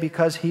seventh day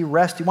because he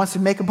rested. He wants to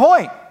make a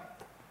point.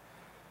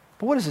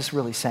 But what is this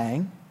really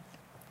saying?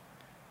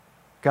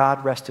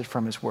 God rested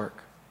from his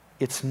work.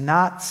 It's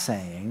not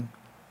saying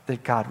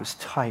that God was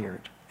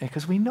tired,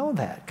 because we know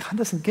that. God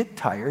doesn't get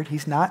tired.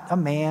 He's not a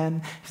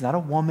man. He's not a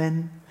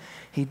woman.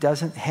 He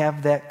doesn't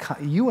have that.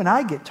 You and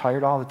I get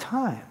tired all the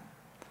time.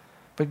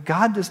 But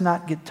God does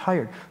not get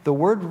tired. The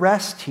word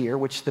rest here,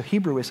 which the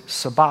Hebrew is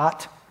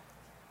sabbat,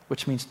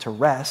 which means to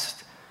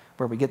rest,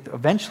 where we get,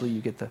 eventually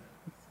you get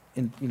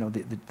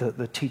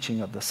the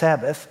teaching of the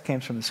Sabbath, came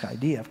from this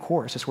idea, of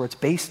course. It's where it's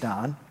based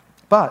on.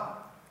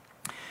 But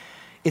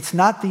it's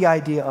not the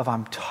idea of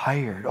I'm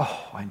tired.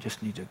 Oh, I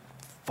just need to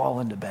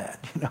fall into bed,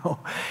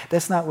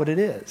 That's not what it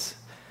is.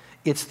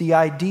 It's the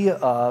idea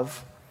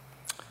of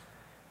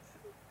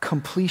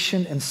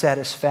completion and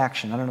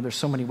satisfaction. I don't know, there's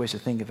so many ways to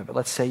think of it, but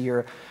let's say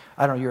you're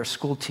a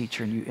school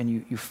teacher and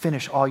you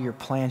finish all your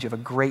plans, you have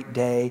a great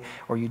day,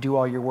 or you do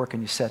all your work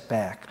and you set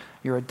back.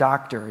 You're a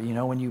doctor,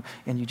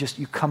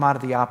 you come out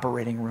of the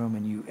operating room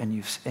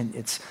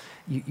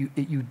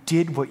you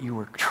did what you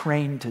were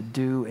trained to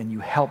do and you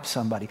help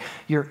somebody.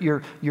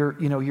 You're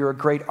a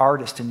great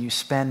artist and you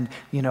spend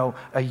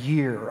a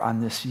year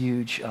on this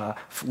huge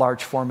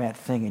large format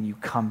thing and you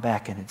come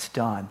back and it's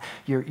done.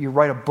 You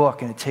write a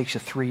book and it takes you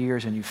 3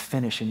 years and you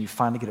finish and you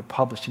finally get it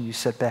published and you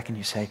sit back and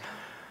you say,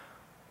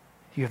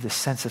 you have this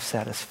sense of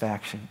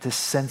satisfaction, this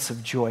sense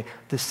of joy,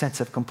 this sense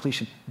of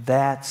completion.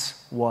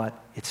 That's what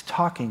it's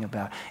talking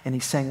about. And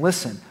he's saying,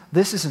 listen,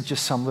 this isn't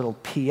just some little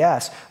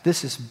PS.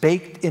 This is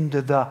baked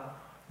into the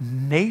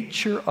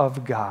nature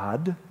of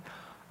God,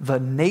 the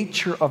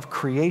nature of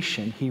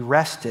creation. He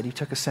rested. He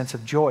took a sense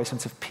of joy, a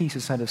sense of peace,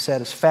 a sense of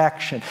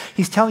satisfaction.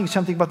 He's telling you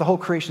something about the whole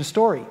creation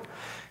story.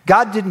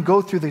 God didn't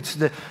go through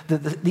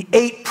the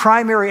 8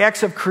 primary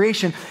acts of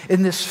creation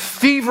in this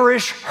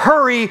feverish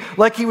hurry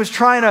like he was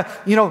trying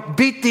to,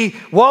 beat the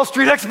Wall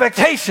Street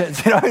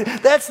expectations.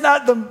 That's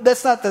not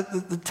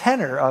the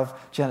tenor of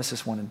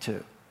Genesis 1 and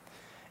 2.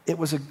 It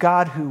was a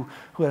God who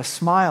had a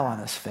smile on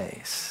his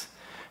face,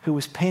 who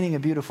was painting a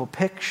beautiful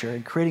picture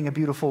and creating a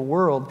beautiful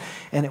world,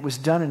 and it was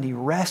done, and he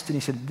rested.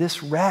 And he said,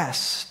 this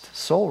rest,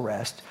 soul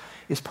rest,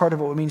 is part of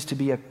what it means to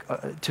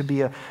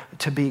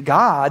be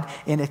God.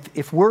 And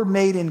if we're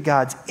made in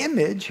God's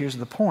image, here's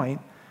the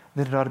point,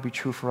 then it ought to be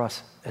true for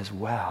us as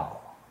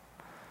well.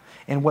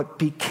 And what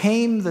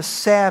became the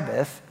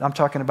Sabbath, I'm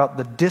talking about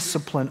the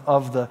discipline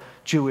of the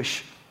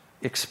Jewish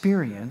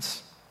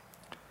experience,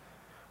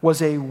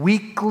 was a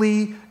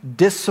weekly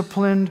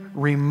disciplined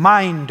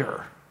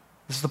reminder.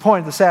 This is the point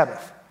of the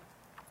Sabbath.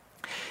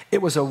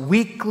 It was a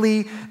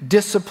weekly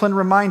disciplined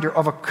reminder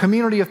of a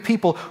community of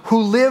people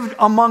who lived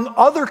among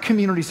other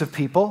communities of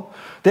people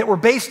that were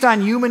based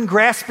on human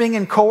grasping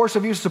and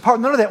coercive use of power.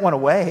 None of that went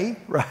away,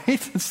 right?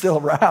 It's still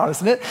around,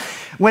 isn't it?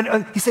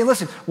 When he's saying,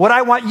 listen, what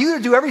I want you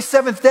to do every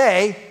seventh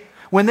day,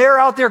 when they're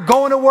out there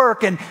going to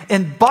work and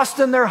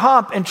busting their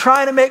hump and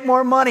trying to make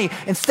more money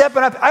and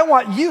stepping up, I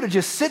want you to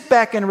just sit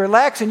back and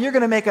relax, and you're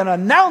going to make an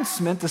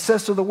announcement that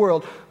says to the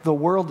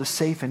world is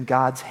safe in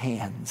God's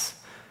hands.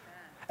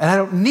 And I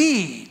don't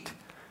need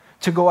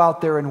to go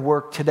out there and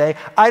work today.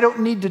 I don't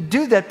need to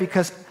do that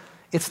because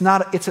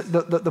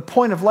the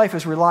point of life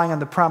is relying on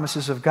the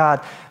promises of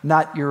God,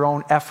 not your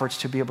own efforts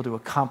to be able to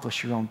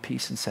accomplish your own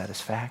peace and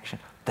satisfaction.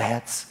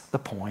 That's the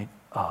point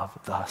of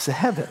the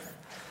Sabbath.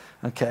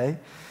 Okay?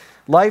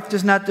 Life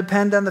does not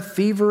depend on the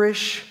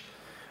feverish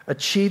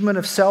achievement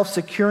of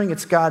self-securing.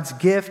 It's God's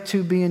gift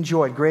to be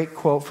enjoyed. Great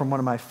quote from one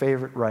of my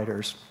favorite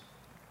writers.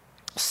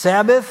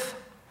 Sabbath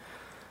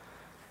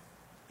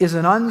is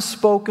an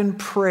unspoken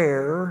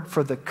prayer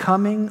for the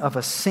coming of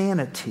a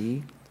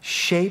sanity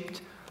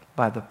shaped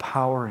by the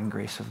power and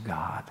grace of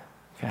God.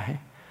 Okay?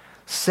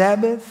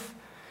 Sabbath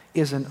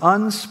is an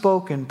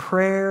unspoken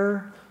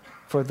prayer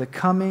for the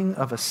coming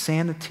of a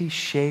sanity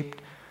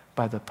shaped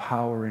by the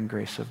power and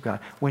grace of God.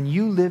 When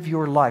you live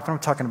your life, I'm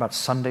not talking about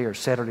Sunday or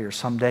Saturday or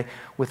someday,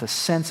 with a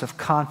sense of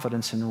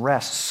confidence and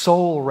rest,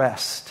 soul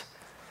rest,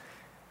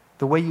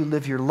 the way you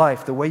live your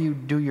life, the way you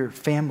do your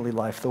family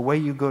life, the way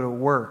you go to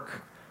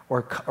work,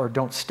 or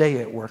don't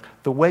stay at work.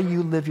 The way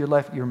you live your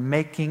life, you're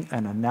making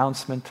an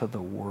announcement to the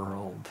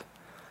world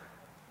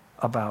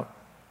about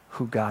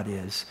who God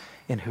is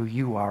and who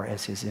you are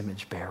as his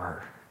image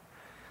bearer.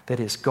 That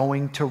is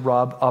going to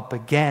rub up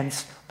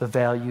against the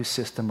value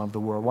system of the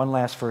world. One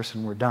last verse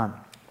and we're done.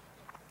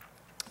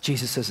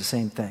 Jesus says the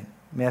same thing.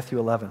 Matthew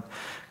 11.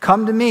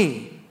 Come to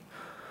me,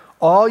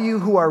 all you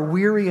who are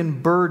weary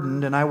and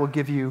burdened, and I will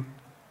give you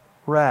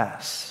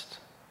rest.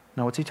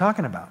 Now what's he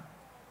talking about?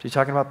 Is he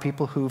talking about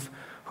people who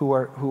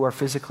are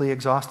physically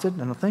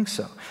exhausted? I don't think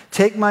so.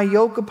 Take my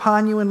yoke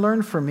upon you and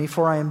learn from me,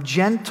 for I am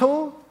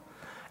gentle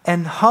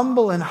and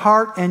humble in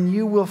heart, and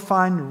you will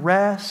find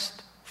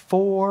rest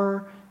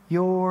for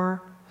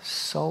your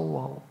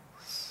souls.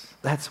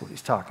 That's what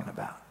he's talking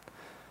about.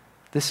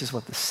 This is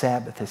what the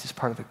Sabbath is. It's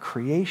part of the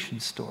creation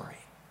story.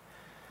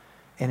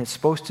 And it's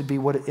supposed to be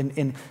what,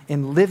 in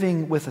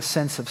living with a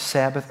sense of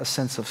Sabbath, a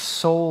sense of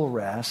soul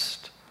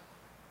rest,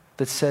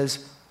 that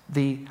says,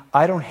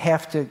 I don't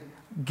have to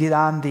get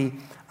on the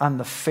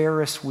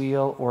Ferris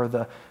wheel or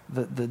the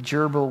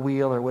gerbil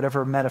wheel or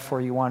whatever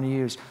metaphor you want to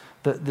use.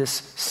 This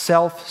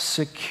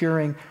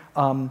self-securing,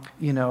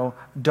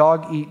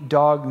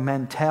 dog-eat-dog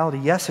mentality.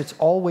 Yes, it's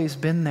always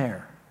been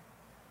there,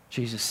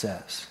 Jesus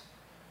says.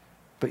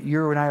 But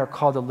you and I are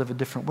called to live a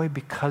different way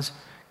because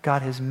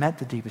God has met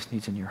the deepest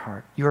needs in your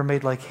heart. You are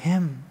made like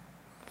him.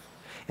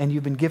 And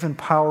you've been given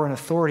power and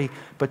authority,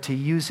 but to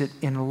use it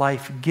in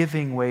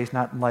life-giving ways,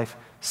 not in life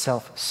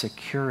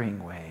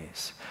self-securing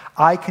ways.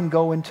 I can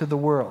go into the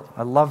world.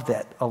 I love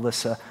that,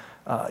 Alyssa,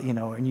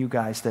 and you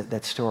guys,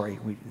 that story,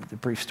 the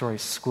brief story,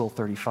 School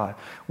 35.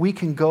 We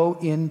can go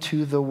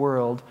into the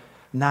world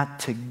not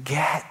to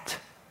get,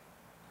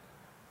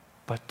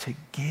 but to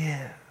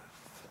give,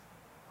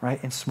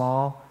 right? In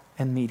small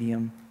and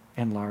medium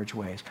and large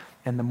ways.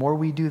 And the more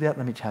we do that,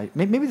 let me tell you,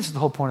 maybe this is the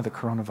whole point of the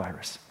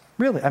coronavirus.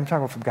 Really, I'm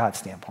talking from God's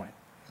standpoint.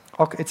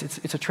 Okay,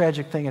 it's a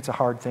tragic thing, it's a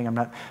hard thing, I'm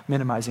not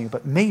minimizing it,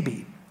 but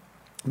maybe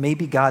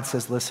God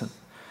says, listen,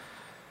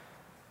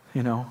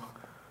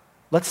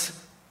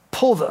 let's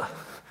pull the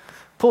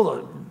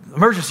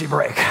emergency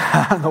brake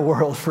on the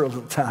world for a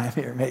little time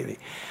here, maybe,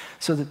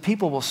 so that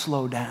people will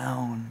slow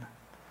down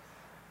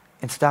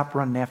and stop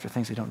running after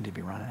things they don't need to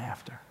be running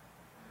after.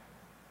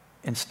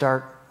 And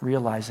start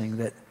realizing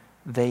that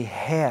they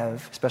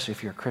have, especially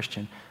if you're a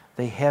Christian,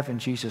 they have in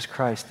Jesus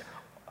Christ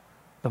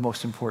the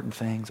most important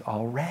things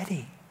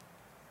already.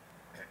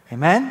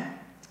 Amen?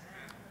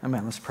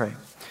 Amen. Let's pray.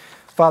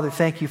 Father,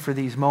 thank you for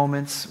these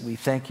moments. We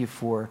thank you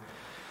for,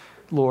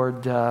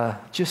 Lord,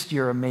 just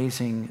your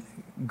amazing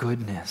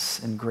goodness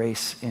and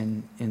grace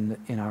in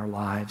our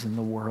lives, in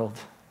the world.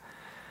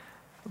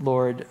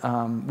 Lord,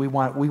 we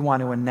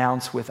want to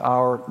announce with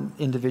our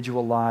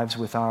individual lives,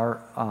 with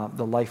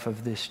the life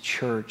of this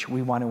church,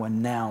 we want to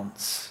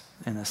announce,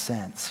 in a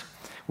sense,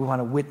 we want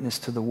to witness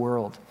to the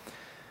world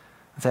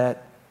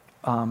that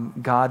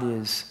God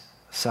is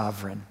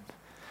sovereign,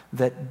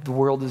 that the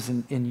world is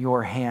in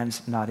your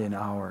hands, not in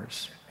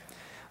ours,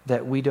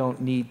 that we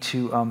don't need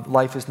to,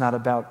 life is not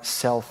about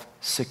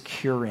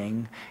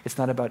self-securing, it's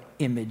not about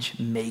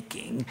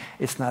image-making,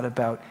 it's not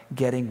about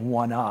getting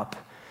one up.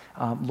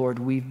 Lord,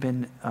 we've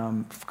been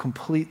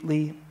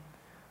completely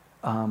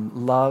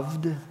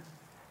loved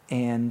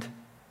and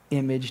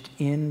imaged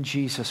in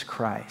Jesus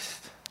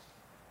Christ.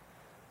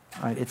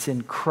 Right? It's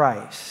in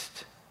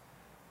Christ,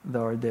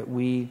 Lord, that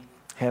we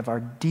have our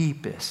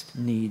deepest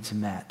needs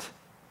met.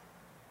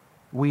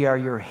 We are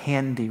your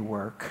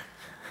handiwork,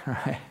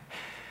 right?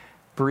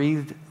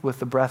 Breathed with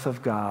the breath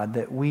of God,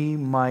 that we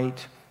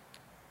might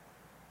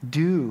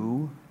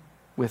do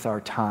with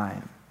our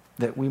time,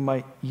 that we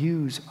might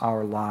use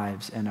our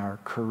lives and our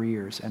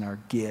careers and our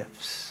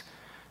gifts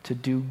to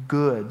do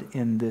good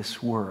in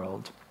this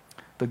world,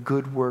 the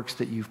good works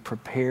that you've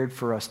prepared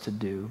for us to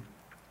do,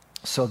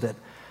 so that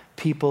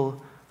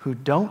people who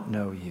don't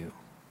know you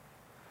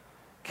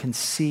can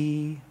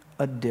see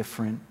a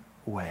different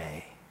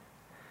way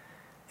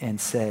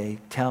and say,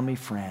 tell me,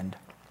 friend,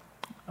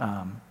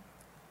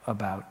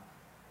 about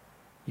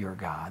your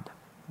God.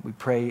 We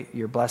pray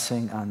your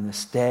blessing on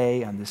this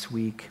day, on this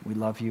week. We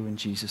love you in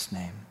Jesus'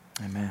 name.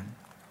 Amen.